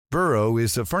Burrow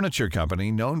is a furniture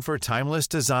company known for timeless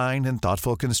design and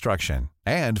thoughtful construction,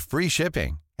 and free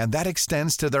shipping, and that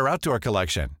extends to their outdoor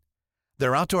collection.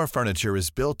 Their outdoor furniture is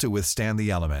built to withstand the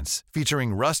elements,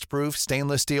 featuring rust-proof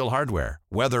stainless steel hardware,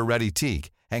 weather-ready teak,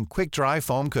 and quick-dry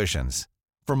foam cushions.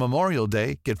 For Memorial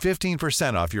Day, get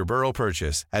 15% off your Burrow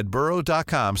purchase at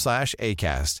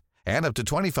burrow.com/acast, and up to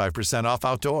 25% off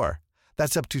outdoor.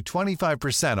 That's up to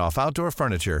 25% off outdoor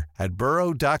furniture at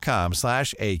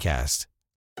burrow.com/acast.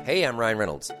 Hey, I'm Ryan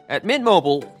Reynolds. At Mint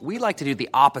Mobile, we like to do the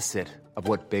opposite of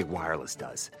what Big Wireless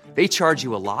does. They charge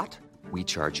you a lot, we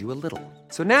charge you a little.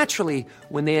 So naturally,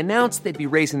 when they announced they'd be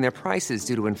raising their prices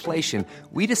due to inflation,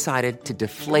 we decided to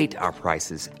deflate our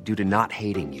prices due to not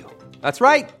hating you. That's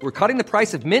right. We're cutting the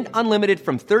price of Mint Unlimited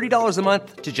from $30 a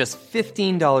month to just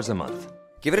 $15 a month.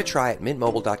 Give it a try at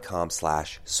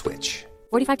mintmobile.com/switch.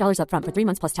 $45 up front for 3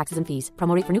 months plus taxes and fees.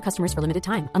 Promo rate for new customers for limited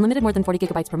time. Unlimited more than 40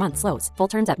 gigabytes per month. Slows full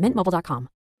terms at mintmobile.com.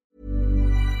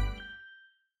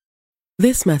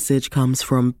 This message comes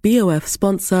from BoF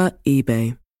sponsor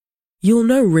eBay. You'll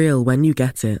know real when you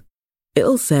get it.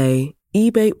 It'll say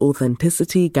eBay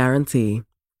Authenticity Guarantee.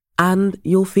 And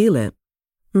you'll feel it.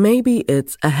 Maybe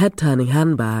it's a head-turning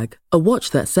handbag, a watch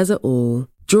that says it all,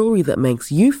 jewelry that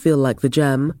makes you feel like the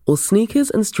gem, or sneakers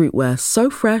and streetwear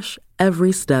so fresh,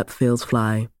 every step feels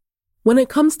fly. When it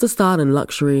comes to style and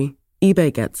luxury,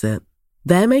 eBay gets it.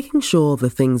 They're making sure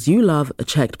the things you love are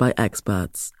checked by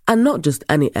experts. And not just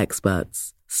any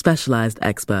experts, specialized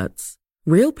experts.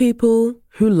 Real people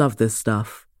who love this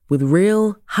stuff, with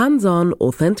real, hands-on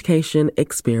authentication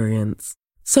experience.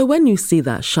 So when you see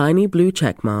that shiny blue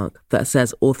checkmark that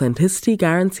says Authenticity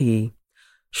Guarantee,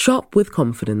 shop with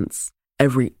confidence.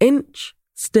 Every inch,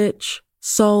 stitch,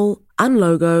 sole, and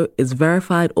logo is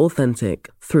verified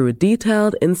authentic through a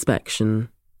detailed inspection.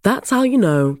 That's how you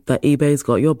know that eBay's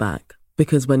got your back.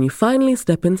 Because when you finally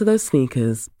step into those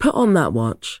sneakers, put on that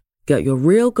watch, get your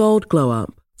real gold glow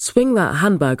up, swing that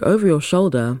handbag over your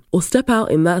shoulder, or step out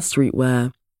in that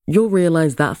streetwear, you'll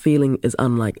realize that feeling is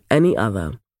unlike any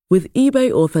other. With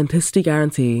eBay Authenticity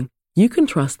Guarantee, you can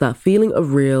trust that feeling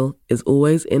of real is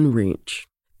always in reach.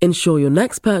 Ensure your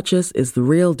next purchase is the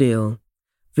real deal.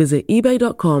 Visit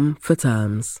ebay.com for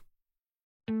terms.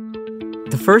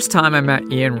 The first time I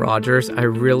met Ian Rogers, I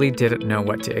really didn't know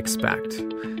what to expect.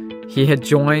 He had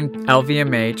joined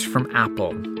LVMH from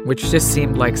Apple, which just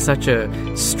seemed like such a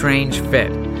strange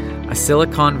fit. A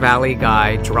Silicon Valley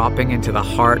guy dropping into the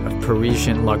heart of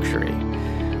Parisian luxury.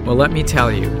 Well, let me tell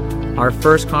you, our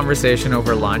first conversation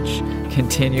over lunch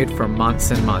continued for months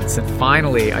and months, and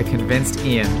finally I convinced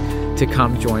Ian to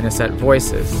come join us at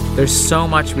Voices. There's so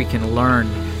much we can learn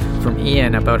from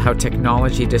Ian about how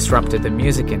technology disrupted the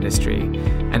music industry,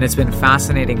 and it's been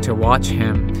fascinating to watch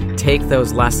him take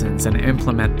those lessons and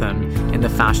implement them in the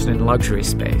fashion and luxury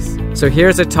space. So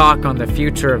here's a talk on the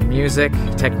future of music,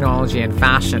 technology, and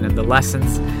fashion, and the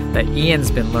lessons that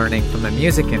Ian's been learning from the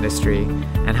music industry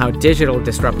and how digital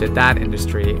disrupted that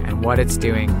industry and what it's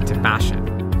doing to fashion.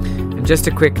 And just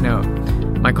a quick note,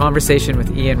 my conversation with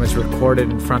Ian was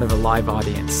recorded in front of a live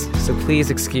audience, so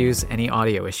please excuse any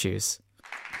audio issues.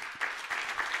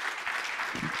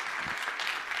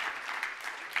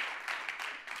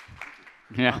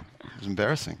 Yeah. It was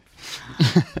embarrassing.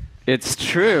 It's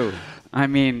true. I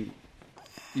mean,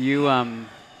 you don't,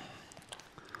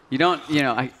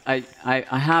 I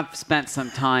have spent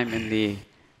some time in the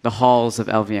halls of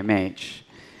LVMH.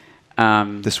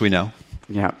 This we know.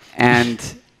 Yeah. And,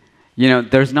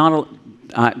 there's no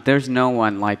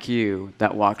one like you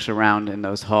that walks around in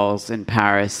those halls in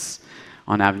Paris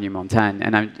on Avenue Montaigne.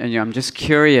 And I'm just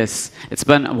curious. It's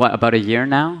been, about a year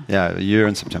now? Yeah, a year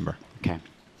in September. Okay.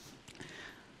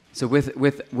 So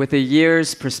with a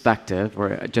year's perspective,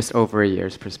 or just over a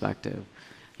year's perspective,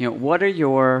 what are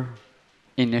your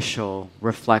initial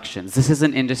reflections? This is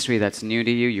an industry that's new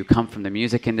to you. You come from the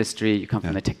music industry. You come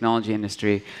from the technology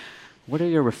industry. What are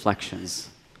your reflections?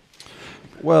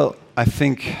 Well, I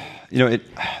think,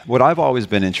 what I've always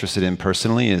been interested in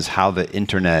personally is how the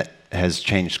internet has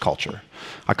changed culture.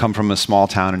 I come from a small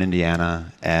town in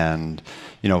Indiana, and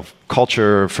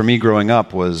culture for me growing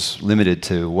up was limited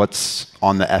to what's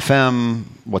on the FM,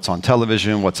 what's on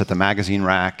television, what's at the magazine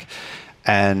rack.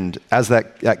 And as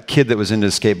that kid that was into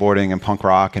skateboarding and punk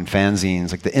rock and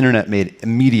fanzines, like the internet made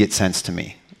immediate sense to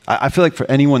me. I feel like for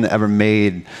anyone that ever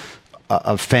made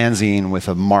a fanzine with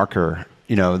a marker,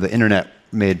 the internet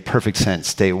made perfect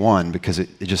sense day one because it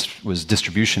just was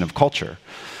distribution of culture.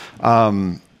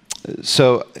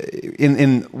 So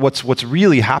in what's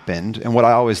really happened, and what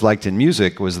I always liked in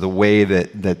music, was the way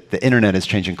that the internet is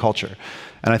changing culture.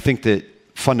 And I think that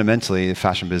fundamentally, the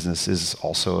fashion business is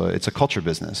also it's a culture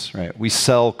business, right? We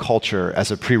sell culture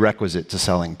as a prerequisite to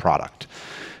selling product.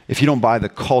 If you don't buy the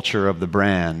culture of the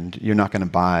brand, you're not going to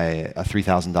buy a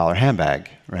 $3,000 handbag,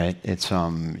 right? It's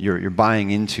you're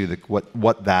buying into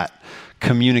what that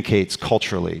communicates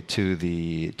culturally to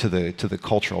the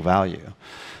cultural value.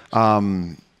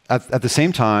 At the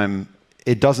same time,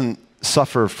 it doesn't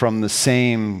suffer from the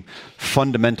same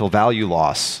fundamental value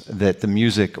loss that the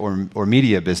music or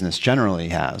media business generally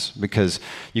has, because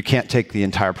you can't take the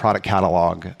entire product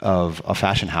catalog of a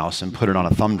fashion house and put it on a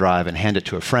thumb drive and hand it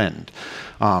to a friend,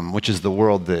 which is the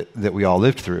world that we all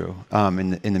lived through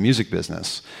in the music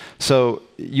business. So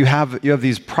you have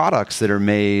these products that are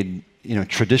made,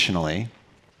 traditionally.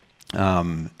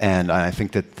 And I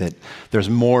think that there's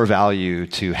more value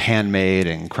to handmade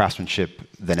and craftsmanship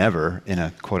than ever in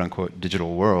a quote-unquote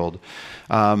digital world.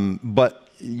 But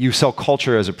you sell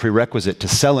culture as a prerequisite to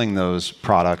selling those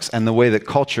products, and the way that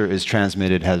culture is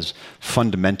transmitted has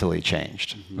fundamentally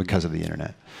changed because of the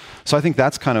internet. So I think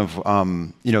that's kind of,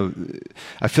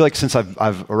 I feel like since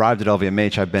I've arrived at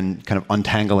LVMH, I've been kind of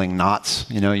untangling knots.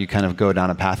 You kind of go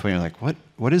down a pathway and you're like,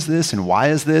 what is this and why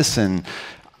is this? And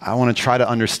I want to try to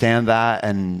understand that,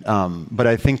 but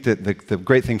I think that the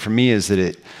great thing for me is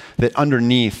that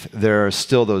underneath there are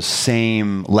still those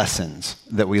same lessons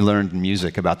that we learned in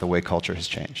music about the way culture has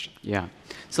changed. Yeah.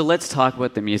 So let's talk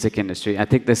about the music industry. I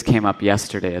think this came up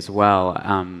yesterday as well.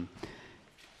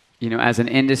 As an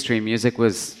industry, music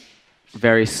was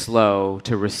very slow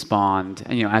to respond.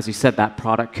 And, as you said, that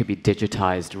product could be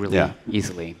digitized really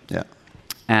easily. Yeah.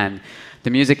 And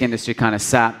the music industry kind of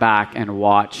sat back and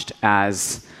watched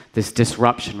as this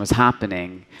disruption was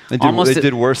happening. They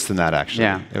did worse than that, actually.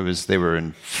 Yeah. They were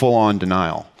in full-on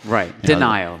denial. Right,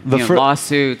 denial.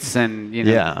 Lawsuits and,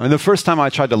 Yeah, the first time I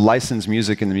tried to license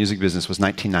music in the music business was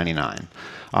 1999.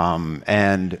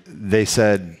 And they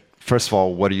said, first of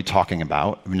all, what are you talking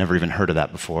about? I've never even heard of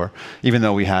that before. Even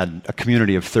though we had a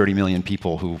community of 30 million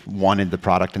people who wanted the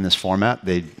product in this format,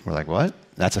 they were like, what?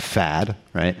 That's a fad,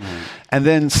 right? And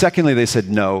then secondly, they said,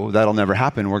 no, that'll never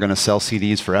happen. We're going to sell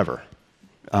CDs forever.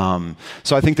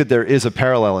 So I think that there is a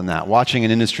parallel in that. Watching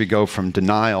an industry go from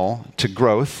denial to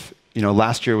growth.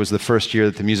 Last year was the first year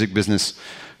that the music business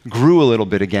grew a little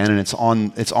bit again, and it's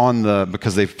on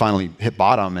because they finally hit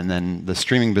bottom, and then the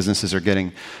streaming businesses are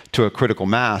getting to a critical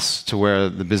mass to where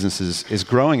the business is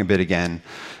growing a bit again.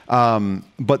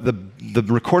 But the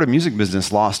recorded music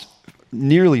business lost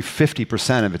nearly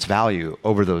 50% of its value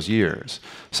over those years.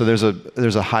 So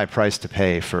there's a high price to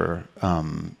pay for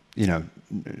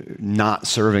not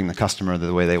serving the customer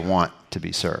the way they want to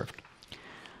be served.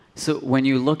 So when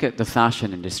you look at the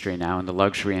fashion industry now and the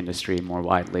luxury industry more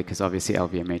widely, because obviously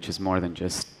LVMH is more than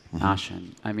just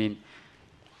fashion,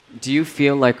 do you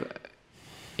feel like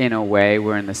in a way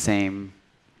we're in the same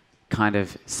kind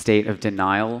of state of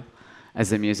denial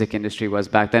as the music industry was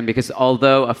back then? Because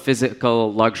although a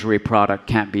physical luxury product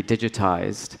can't be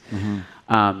digitized,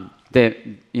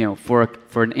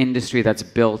 for an industry that's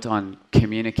built on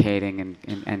communicating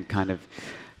and kind of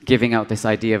giving out this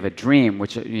idea of a dream,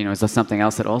 which is something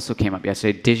else that also came up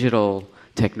yesterday, digital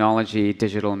technology,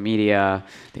 digital media,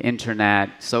 the internet,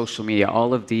 social media,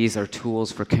 all of these are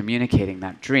tools for communicating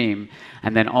that dream,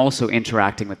 and then also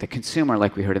interacting with the consumer,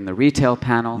 like we heard in the retail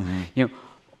panel.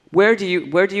 Where do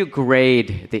you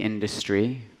grade the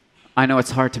industry? I know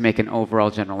it's hard to make an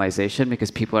overall generalization because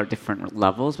people are at different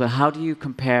levels, but how do you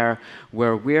compare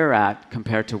where we're at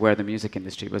compared to where the music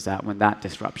industry was at when that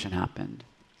disruption happened?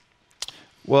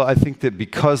 Well, I think that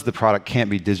because the product can't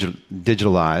be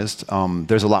digitalized,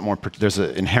 there's a lot more. There's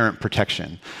an inherent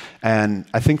protection, and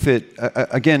I think that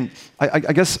again, I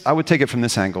guess I would take it from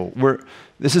this angle.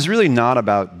 This is really not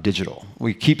about digital.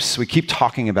 We keep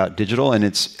talking about digital, and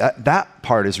it's that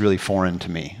part is really foreign to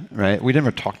me, right? We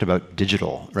never talked about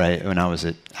digital, right? When I was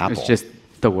at Apple, it's just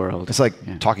the world. It's like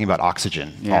talking about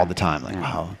oxygen all the time. Like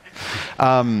wow,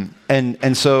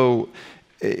 and so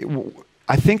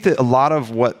I think that a lot of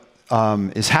what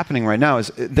is happening right now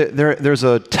is there's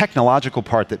a technological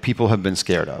part that people have been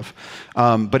scared of,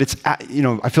 but it's I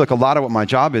feel like a lot of what my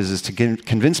job is to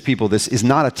convince people this is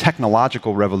not a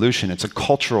technological revolution. It's a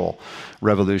cultural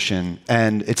revolution,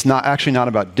 and it's not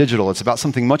about digital. It's about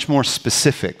something much more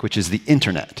specific, which is the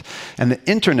internet. And the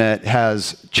internet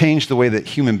has changed the way that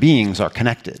human beings are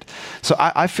connected. So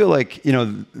I feel like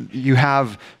you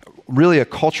have really a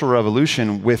cultural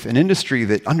revolution with an industry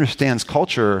that understands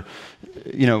culture.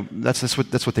 That's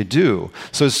what they do.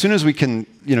 So as soon as we can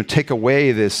take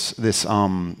away this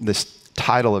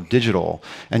title of digital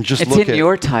and just it's look at... It's in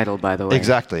your title, by the way.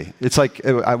 Exactly. It's like,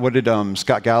 what did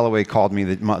Scott Galloway called me,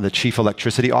 the chief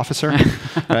electricity officer,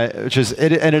 right? Which is,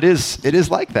 it is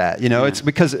like that, It's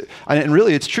because, and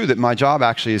really it's true that my job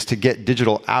actually is to get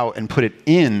digital out and put it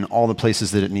in all the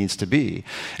places that it needs to be.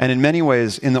 And in many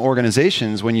ways, in the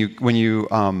organizations, when you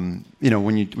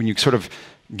sort of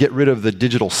get rid of the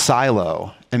digital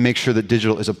silo and make sure that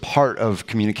digital is a part of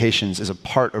communications, is a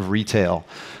part of retail,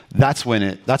 that's when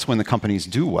the companies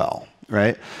do well,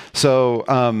 right? So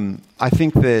I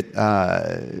think that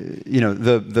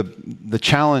the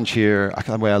challenge here.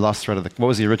 Wait, I lost thread of what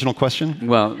was the original question?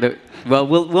 Well,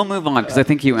 we'll move on because I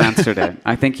think you answered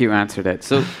it.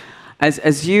 So,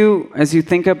 as you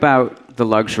think about the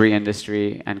luxury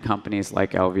industry and companies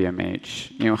like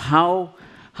LVMH,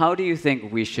 how do you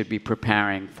think we should be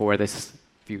preparing for this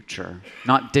future?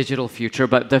 Not digital future,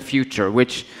 but the future,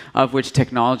 of which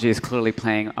technology is clearly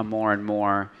playing a more and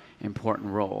more important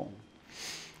role.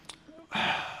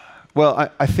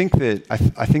 Well, I think that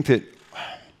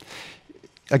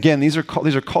again, these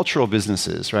are cultural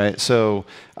businesses, right? So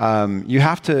you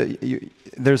have to.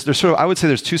 There's sort of, I would say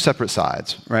there's two separate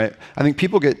sides, right? I think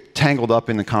people get tangled up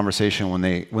in the conversation when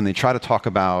they try to talk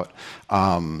about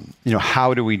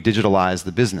how do we digitalize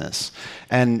the business,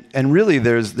 and really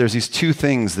there's these two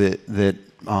things that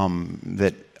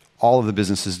all of the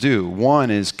businesses do.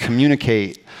 One is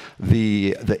communicate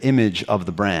the image of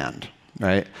the brand,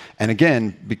 right? And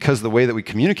again, because the way that we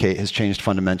communicate has changed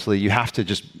fundamentally, you have to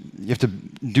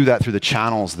do that through the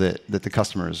channels that the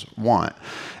customers want.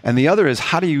 And the other is,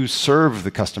 how do you serve the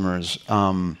customers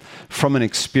from an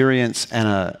experience and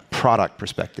a product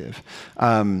perspective?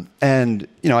 And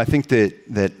I think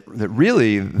that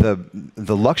really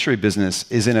the luxury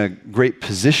business is in a great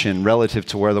position relative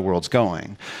to where the world's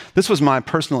going. This was my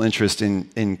personal interest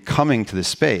in coming to this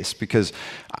space because,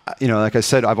 like I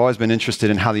said, I've always been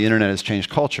interested in how the internet has changed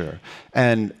culture.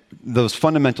 And those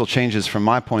fundamental changes from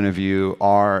my point of view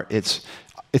are it's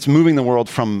moving the world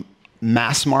from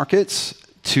mass markets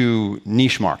to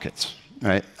niche markets,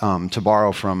 right? To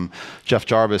borrow from Jeff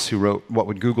Jarvis, who wrote What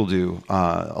Would Google Do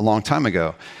a long time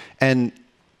ago. And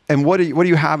what do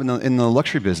you have in the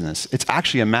luxury business? It's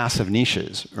actually a massive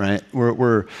niches, right?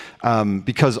 We're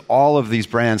because all of these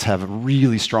brands have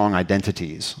really strong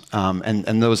identities,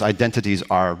 and those identities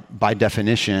are by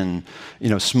definition,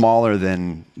 smaller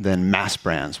than mass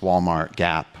brands, Walmart,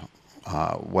 Gap,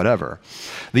 whatever.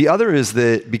 The other is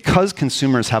that because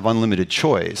consumers have unlimited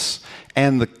choice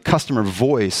and the customer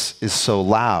voice is so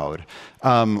loud,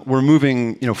 we're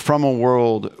moving, from a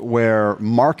world where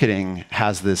marketing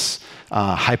has this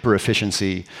hyper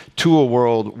efficiency to a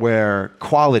world where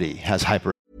quality has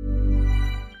hyper.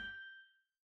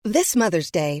 This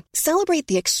Mother's Day, celebrate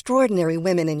the extraordinary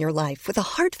women in your life with a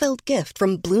heartfelt gift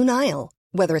from Blue Nile.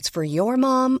 Whether it's for your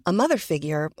mom, a mother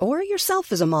figure, or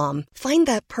yourself as a mom, find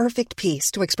that perfect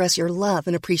piece to express your love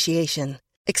and appreciation.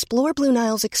 Explore Blue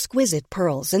Nile's exquisite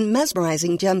pearls and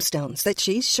mesmerizing gemstones that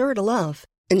she's sure to love.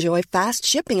 Enjoy fast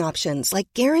shipping options like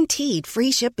guaranteed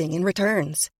free shipping and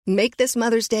returns. Make this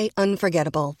Mother's Day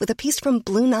unforgettable with a piece from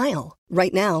Blue Nile.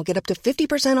 Right now, get up to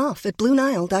 50% off at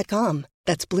BlueNile.com.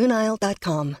 That's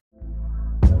BlueNile.com.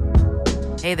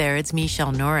 Hey there, it's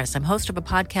Michelle Norris. I'm host of a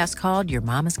podcast called Your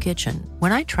Mama's Kitchen.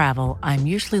 When I travel, I'm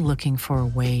usually looking for a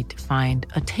way to find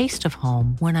a taste of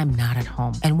home when I'm not at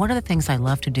home. And one of the things I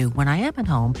love to do when I am at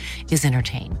home is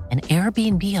entertain. And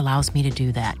Airbnb allows me to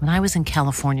do that. When I was in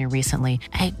California recently,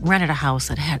 I rented a house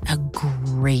that had a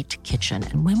great kitchen.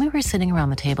 And when we were sitting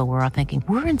around the table, we were all thinking,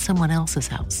 we're in someone else's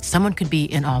house. Someone could be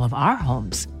in all of our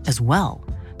homes as well.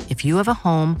 If you have a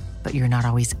home, but you're not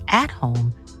always at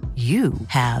home, you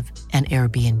have an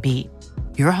Airbnb.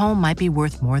 Your home might be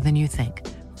worth more than you think.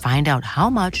 Find out how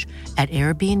much at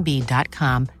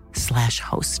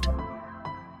airbnb.com/host.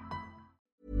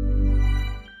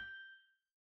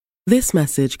 This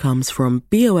message comes from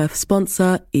BoF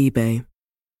sponsor eBay.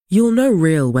 You'll know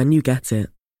real when you get it.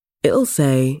 It'll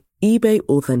say eBay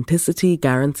Authenticity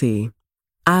Guarantee.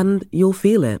 And you'll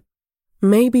feel it.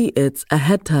 Maybe it's a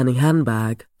head-turning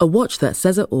handbag, a watch that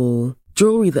says it all,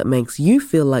 jewelry that makes you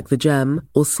feel like the gem,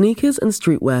 or sneakers and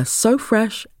streetwear so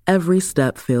fresh, every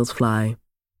step feels fly.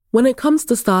 When it comes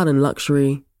to style and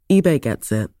luxury, eBay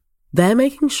gets it. They're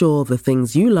making sure the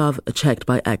things you love are checked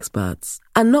by experts.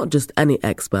 And not just any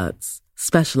experts,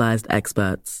 specialized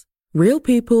experts. Real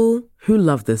people who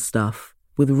love this stuff,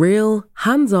 with real,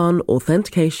 hands-on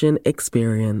authentication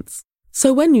experience.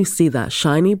 So when you see that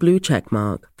shiny blue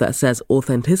checkmark that says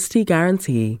Authenticity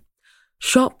Guarantee,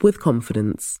 shop with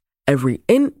confidence. Every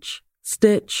inch,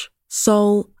 stitch,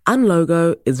 sole, and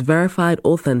logo is verified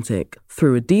authentic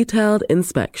through a detailed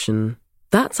inspection.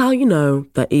 That's how you know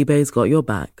that eBay's got your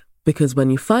back. Because when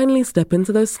you finally step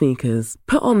into those sneakers,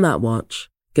 put on that watch,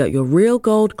 get your real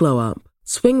gold glow up,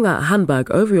 swing that handbag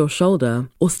over your shoulder,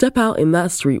 or step out in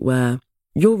that streetwear,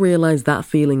 you'll realize that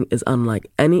feeling is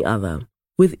unlike any other.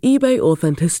 With eBay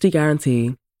Authenticity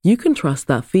Guarantee, you can trust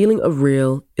that feeling of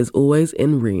real is always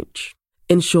in reach.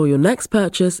 Ensure your next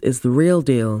purchase is the real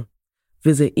deal.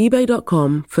 Visit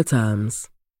ebay.com for terms.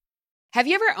 Have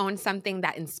you ever owned something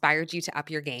that inspired you to up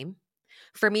your game?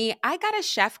 For me, I got a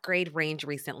chef-grade range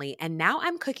recently, and now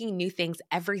I'm cooking new things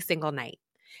every single night.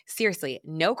 Seriously,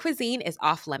 no cuisine is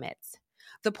off limits.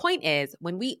 The point is,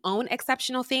 when we own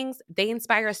exceptional things, they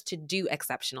inspire us to do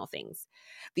exceptional things.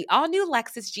 The all-new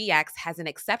Lexus GX has an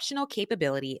exceptional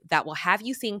capability that will have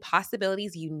you seeing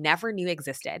possibilities you never knew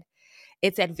existed.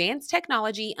 Its advanced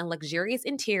technology and luxurious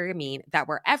interior mean that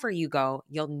wherever you go,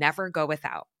 you'll never go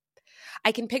without.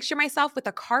 I can picture myself with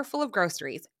a car full of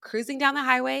groceries, cruising down the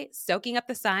highway, soaking up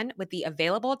the sun with the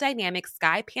available dynamic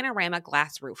sky panorama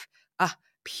glass roof.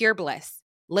 Pure bliss.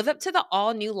 Live up to the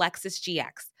all-new Lexus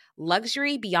GX.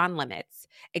 Luxury beyond limits.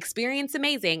 Experience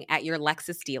amazing at your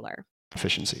Lexus dealer.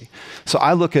 Efficiency. So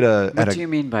I look at a... What do you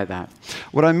mean by that?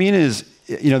 What I mean is,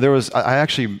 I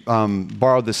actually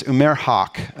borrowed this. Umair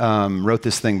Haq wrote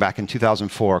this thing back in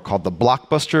 2004 called The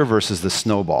Blockbuster versus the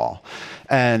Snowball.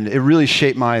 And it really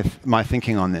shaped my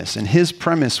thinking on this. And his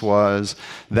premise was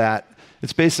that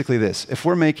it's basically this. If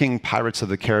we're making Pirates of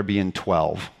the Caribbean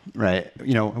 12, right?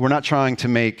 We're not trying to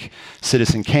make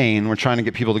Citizen Kane. We're trying to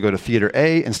get people to go to theater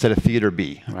A instead of theater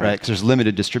B, right? Because there's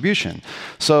limited distribution.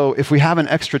 So if we have an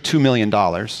extra $2 million,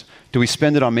 do we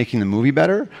spend it on making the movie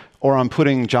better or on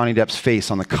putting Johnny Depp's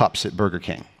face on the cups at Burger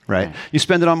King, right? You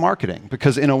spend it on marketing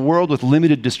because in a world with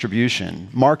limited distribution,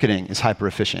 marketing is hyper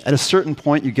efficient. At a certain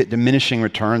point, you get diminishing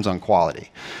returns on quality.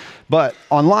 But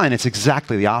online, it's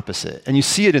exactly the opposite. And you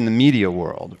see it in the media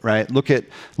world, right? Look at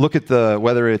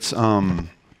whether it's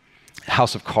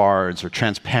House of Cards or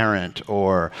Transparent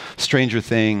or Stranger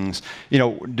Things.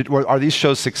 Are these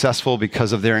shows successful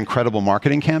because of their incredible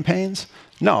marketing campaigns?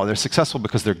 No, they're successful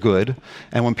because they're good.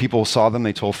 And when people saw them,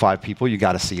 they told 5 people, you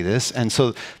got to see this. And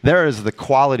so there is the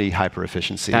quality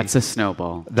hyper-efficiency. That's a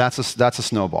snowball. That's a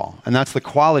snowball. And that's the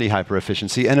quality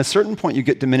hyper-efficiency. And at a certain point, you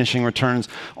get diminishing returns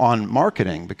on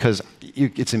marketing because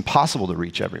it's impossible to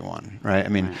reach everyone, right? I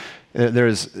mean,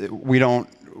 the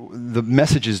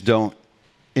messages don't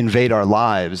invade our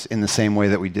lives in the same way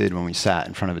that we did when we sat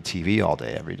in front of a TV all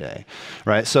day, every day,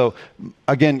 right? So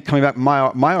again, coming back,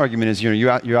 my argument is, you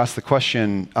asked the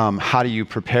question, how do you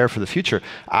prepare for the future?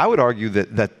 I would argue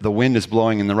that the wind is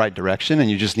blowing in the right direction and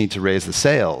you just need to raise the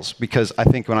sails. Because I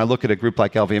think when I look at a group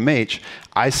like LVMH,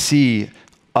 I see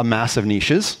a massive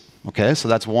niches. Okay, so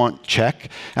that's one check.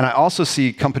 And I also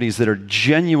see companies that are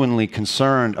genuinely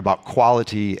concerned about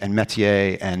quality and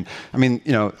métier. And I mean,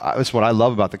 that's what I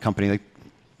love about the company. Like,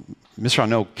 Mr.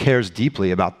 Arnault cares deeply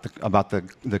about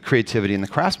the creativity and the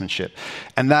craftsmanship.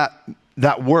 And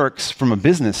that works from a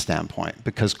business standpoint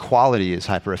because quality is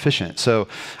hyper efficient. So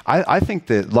I think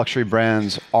that luxury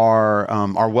brands are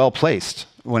well placed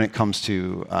when it comes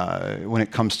to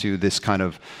this kind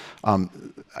of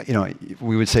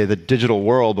we would say the digital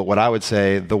world, but what I would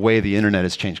say the way the internet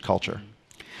has changed culture.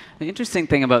 The interesting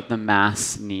thing about the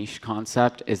mass niche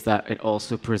concept is that it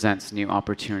also presents new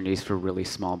opportunities for really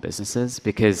small businesses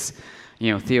because,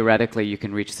 theoretically you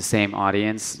can reach the same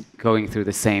audience going through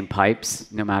the same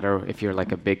pipes, no matter if you're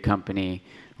like a big company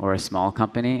or a small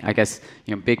company. I guess,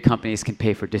 big companies can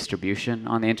pay for distribution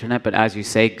on the internet, but as you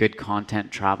say, good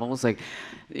content travels. Like,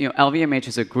 LVMH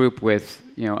is a group with,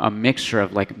 a mixture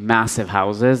of like massive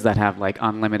houses that have like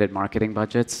unlimited marketing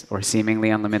budgets or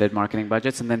seemingly unlimited marketing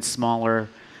budgets, and then smaller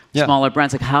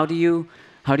brands. Like, how do you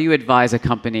advise a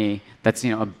company that's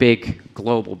a big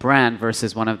global brand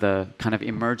versus one of the kind of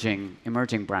emerging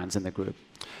brands in the group?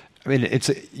 I mean,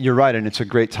 you're right, and it's a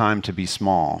great time to be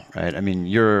small, right? I mean,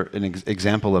 you're an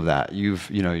example of that. You've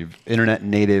internet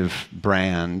native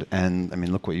brand, and I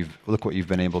mean, look what you've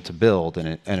been able to build,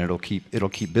 and it'll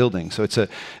keep building. So it's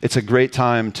a great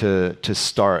time to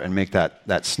start and make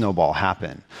that snowball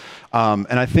happen.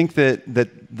 And I think that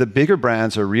the bigger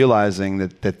brands are realizing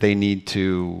that they need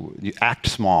to act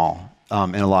small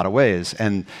in a lot of ways,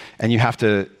 and you have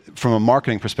to. From a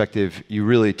marketing perspective, you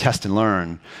really test and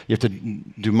learn. You have to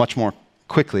do much more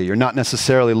quickly. You're not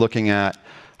necessarily looking at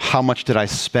how much did I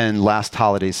spend last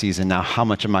holiday season. Now, how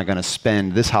much am I going to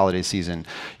spend this holiday season?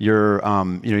 You're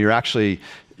actually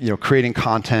creating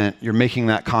content. You're making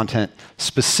that content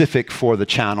specific for the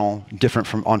channel, different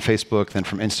from on Facebook than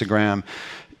from Instagram.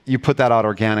 You put that out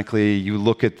organically. You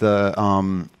look at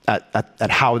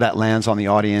at how that lands on the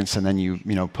audience, and then you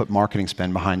put marketing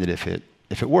spend behind it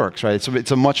if it works, right?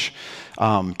 It's a much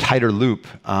tighter loop,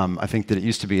 I think, than it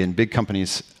used to be, and big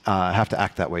companies have to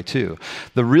act that way too.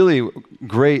 The really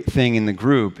great thing in the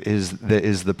group is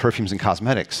the perfumes and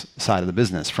cosmetics side of the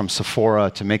business, from Sephora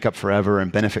to Makeup Forever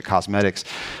and Benefit Cosmetics.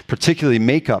 Particularly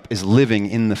makeup is living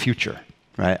in the future.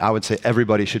 Right? I would say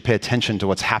everybody should pay attention to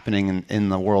what's happening in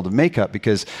the world of makeup,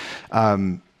 because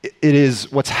it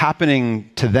is what's happening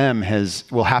to them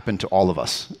will happen to all of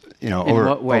us. In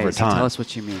what ways? Over time. So tell us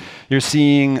what you mean. You're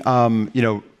seeing,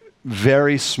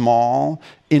 very small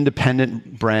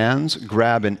independent brands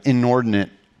grab an inordinate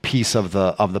piece of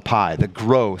the pie. The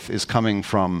growth is coming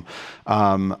from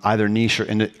either niche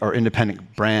or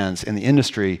independent brands in the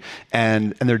industry,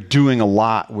 and they're doing a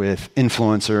lot with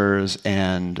influencers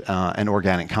and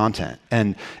organic content,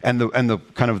 and the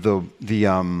kind of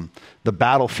the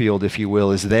battlefield, if you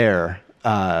will, is there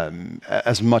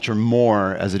as much or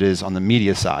more as it is on the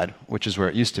media side, which is where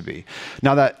it used to be.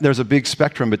 Now that there's a big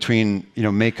spectrum between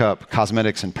makeup,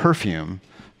 cosmetics, and perfume.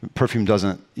 Perfume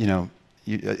doesn't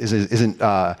isn't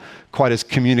quite as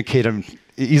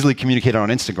easily communicated on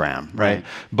Instagram, right?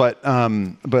 But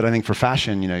I think for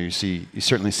fashion, you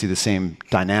certainly see the same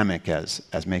dynamic as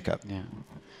makeup. Yeah.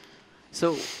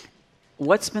 So,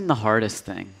 what's been the hardest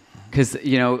thing? Because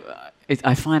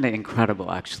I find it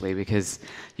incredible actually, because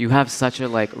you have such a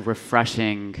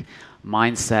refreshing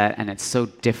mindset, and it's so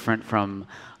different from.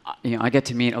 I get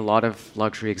to meet a lot of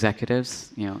luxury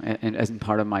executives, and as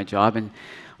part of my job, and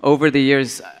over the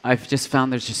years, I've just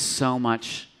found there's just so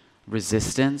much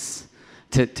resistance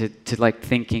to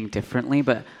thinking differently.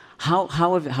 But how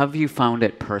have you found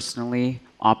it personally,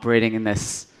 operating in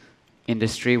this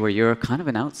industry where you're kind of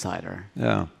an outsider?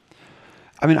 Yeah.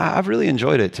 I mean, I've really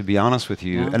enjoyed it, to be honest with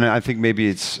you. Yeah. And I think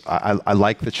maybe I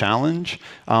like the challenge,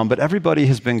 but everybody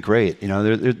has been great.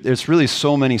 There's really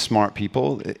so many smart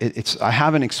people. I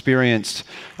haven't experienced,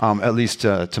 at least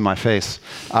to my face,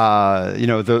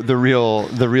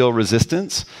 the real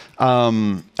resistance.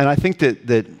 And I think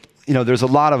that there's a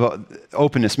lot of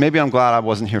openness. Maybe I'm glad I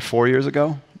wasn't here 4 years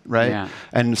ago, right? Yeah.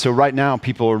 And so right now,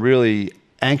 people are really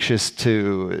anxious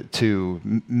to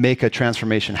make a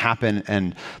transformation happen,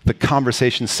 and the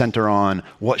conversations center on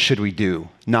what should we do,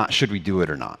 not should we do it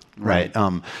or not, right?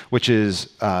 Which is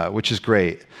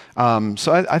great.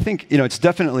 So I think it's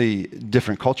definitely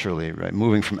different culturally, right?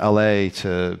 Moving from LA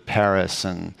to Paris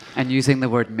and using the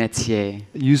word métier.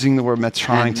 Using the word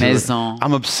métier. Maison.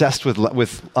 I'm obsessed with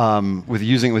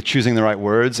choosing the right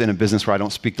words in a business where I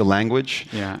don't speak the language.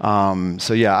 Yeah.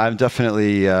 So yeah, I'm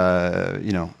definitely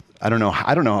I don't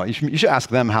know. You should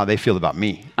ask them how they feel about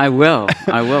me. I will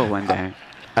one day.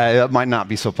 That might not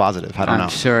be so positive. I don't know. I'm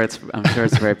sure it's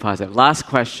very positive. Last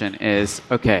question is,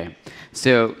 okay,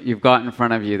 so you've got in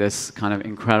front of you this kind of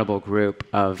incredible group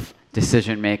of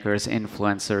decision makers,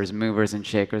 influencers, movers and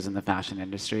shakers in the fashion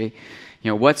industry.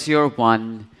 What's your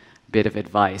one bit of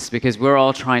advice? Because we're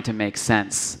all trying to make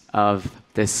sense of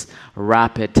this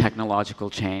rapid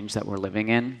technological change that we're living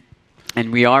in,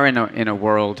 and we are in a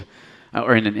world.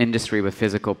 Or in an industry with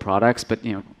physical products, but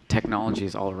technology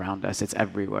is all around us. It's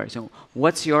everywhere. So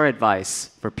what's your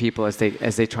advice for people as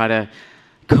they try to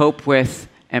cope with,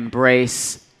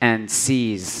 embrace, and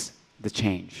seize the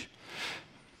change?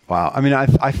 Wow. I mean,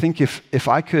 I think if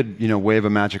I could wave a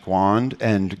magic wand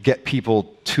and get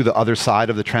people to the other side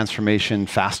of the transformation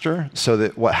faster, so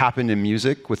that what happened in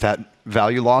music with that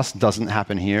value loss doesn't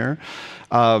happen here,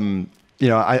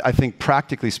 I think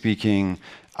practically speaking,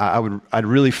 I'd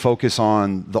really focus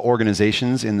on the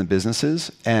organizations in the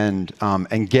businesses and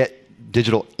get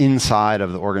digital inside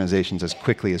of the organizations as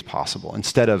quickly as possible,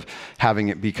 instead of having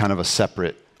it be kind of a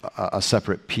separate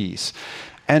piece.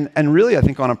 And really, I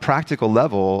think on a practical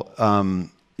level,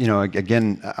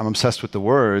 again, I'm obsessed with the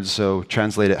words, so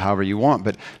translate it however you want,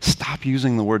 but stop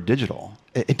using the word digital.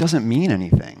 It doesn't mean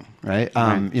anything, right?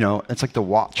 It's like the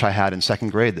watch I had in second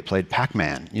grade that played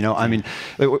Pac-Man. I mean,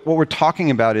 what we're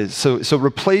talking about is, so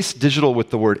replace digital with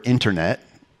the word internet,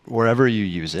 wherever you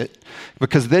use it,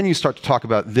 because then you start to talk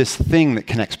about this thing that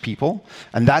connects people,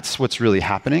 and that's what's really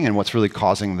happening and what's really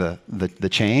causing the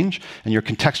change, and you're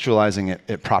contextualizing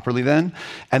it properly then.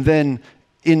 And then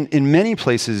in many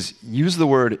places, use the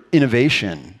word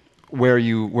innovation where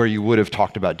you would have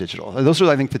talked about digital. And those are,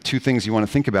 I think, the two things you want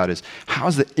to think about is,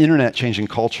 how's the internet changing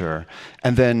culture?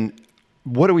 And then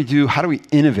what do we do? How do we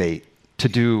innovate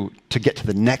to get to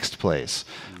the next place?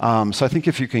 So I think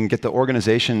if you can get the word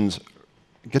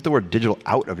digital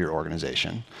out of your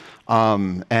organization,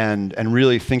 and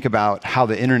really think about how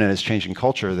the internet is changing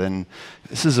culture, then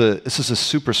this is a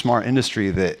super smart industry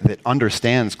that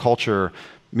understands culture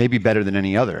maybe better than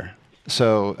any other.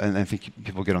 So, and I think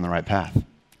people get on the right path.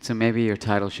 So maybe your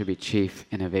title should be Chief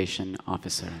Innovation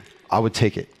Officer. I would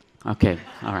take it. Okay,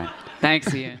 all right.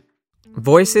 Thanks, Ian.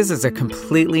 Voices is a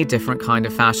completely different kind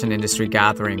of fashion industry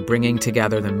gathering, bringing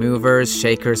together the movers,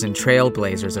 shakers, and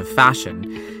trailblazers of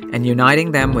fashion and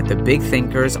uniting them with the big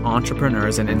thinkers,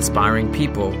 entrepreneurs, and inspiring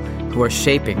people who are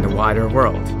shaping the wider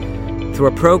world. Through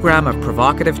a program of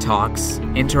provocative talks,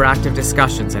 interactive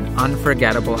discussions, and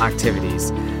unforgettable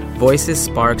activities, Voices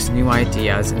sparks new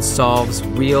ideas and solves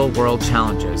real-world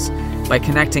challenges by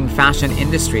connecting fashion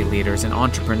industry leaders and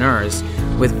entrepreneurs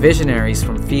with visionaries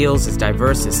from fields as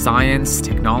diverse as science,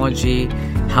 technology,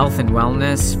 health and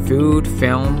wellness, food,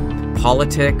 film,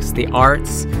 politics, the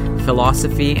arts,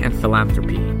 philosophy, and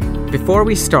philanthropy. Before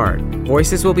we start,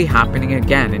 Voices will be happening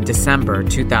again in December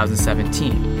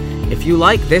 2017. If you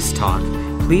like this talk,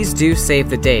 please do save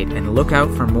the date and look out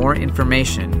for more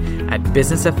information at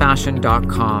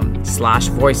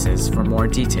businessaffashion.com/voices for more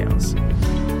details.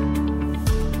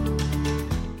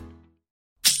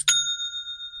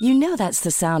 You know that's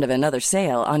the sound of another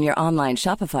sale on your online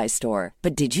Shopify store.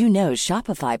 But did you know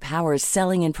Shopify powers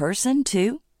selling in person,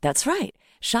 too? That's right.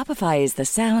 Shopify is the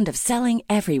sound of selling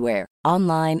everywhere.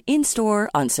 Online, in-store,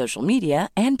 on social media,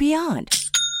 and beyond.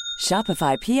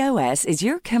 Shopify POS is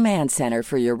your command center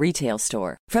for your retail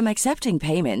store. From accepting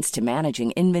payments to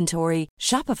managing inventory,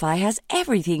 Shopify has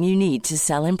everything you need to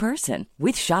sell in person.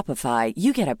 With Shopify,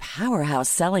 you get a powerhouse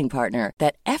selling partner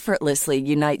that effortlessly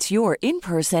unites your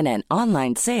in-person and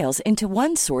online sales into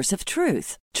one source of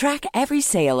truth. Track every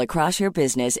sale across your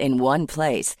business in one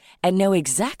place and know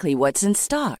exactly what's in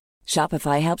stock.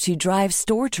 Shopify helps you drive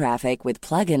store traffic with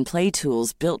plug-and-play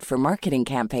tools built for marketing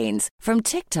campaigns, from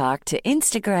TikTok to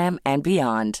Instagram and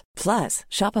beyond. Plus,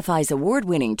 Shopify's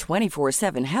award-winning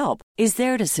 24/7 help is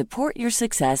there to support your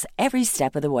success every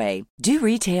step of the way. Do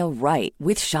retail right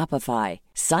with Shopify.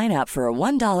 Sign up for a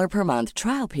 $1 per month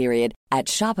trial period at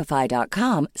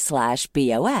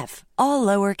shopify.com/BOF, all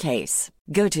lowercase.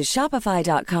 Go to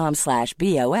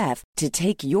shopify.com/BOF to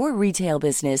take your retail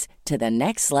business to the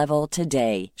next level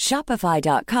today.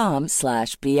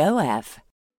 Shopify.com/BOF.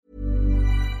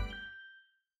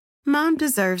 Mom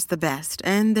deserves the best,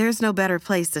 and there's no better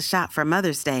place to shop for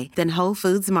Mother's Day than Whole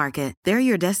Foods Market. They're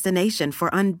your destination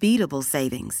for unbeatable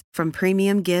savings, from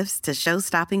premium gifts to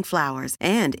show-stopping flowers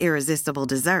and irresistible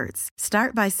desserts.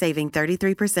 Start by saving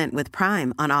 33% with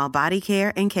Prime on all body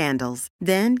care and candles.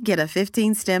 Then get a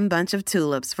 15-stem bunch of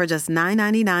tulips for just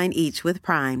 $9.99 each with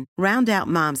Prime. Round out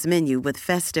Mom's menu with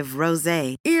festive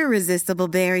rosé, irresistible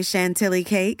berry chantilly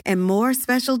cake, and more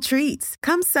special treats.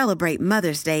 Come celebrate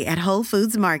Mother's Day at Whole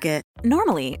Foods Market.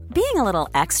 Normally, being a little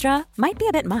extra might be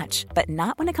a bit much, but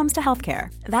not when it comes to healthcare.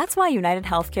 That's why United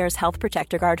Healthcare's Health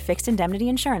Protector Guard fixed indemnity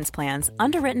insurance plans,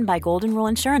 underwritten by Golden Rule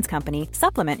Insurance Company,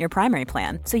 supplement your primary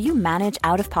plan so you manage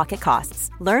out-of-pocket costs.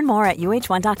 Learn more at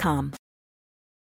uh1.com.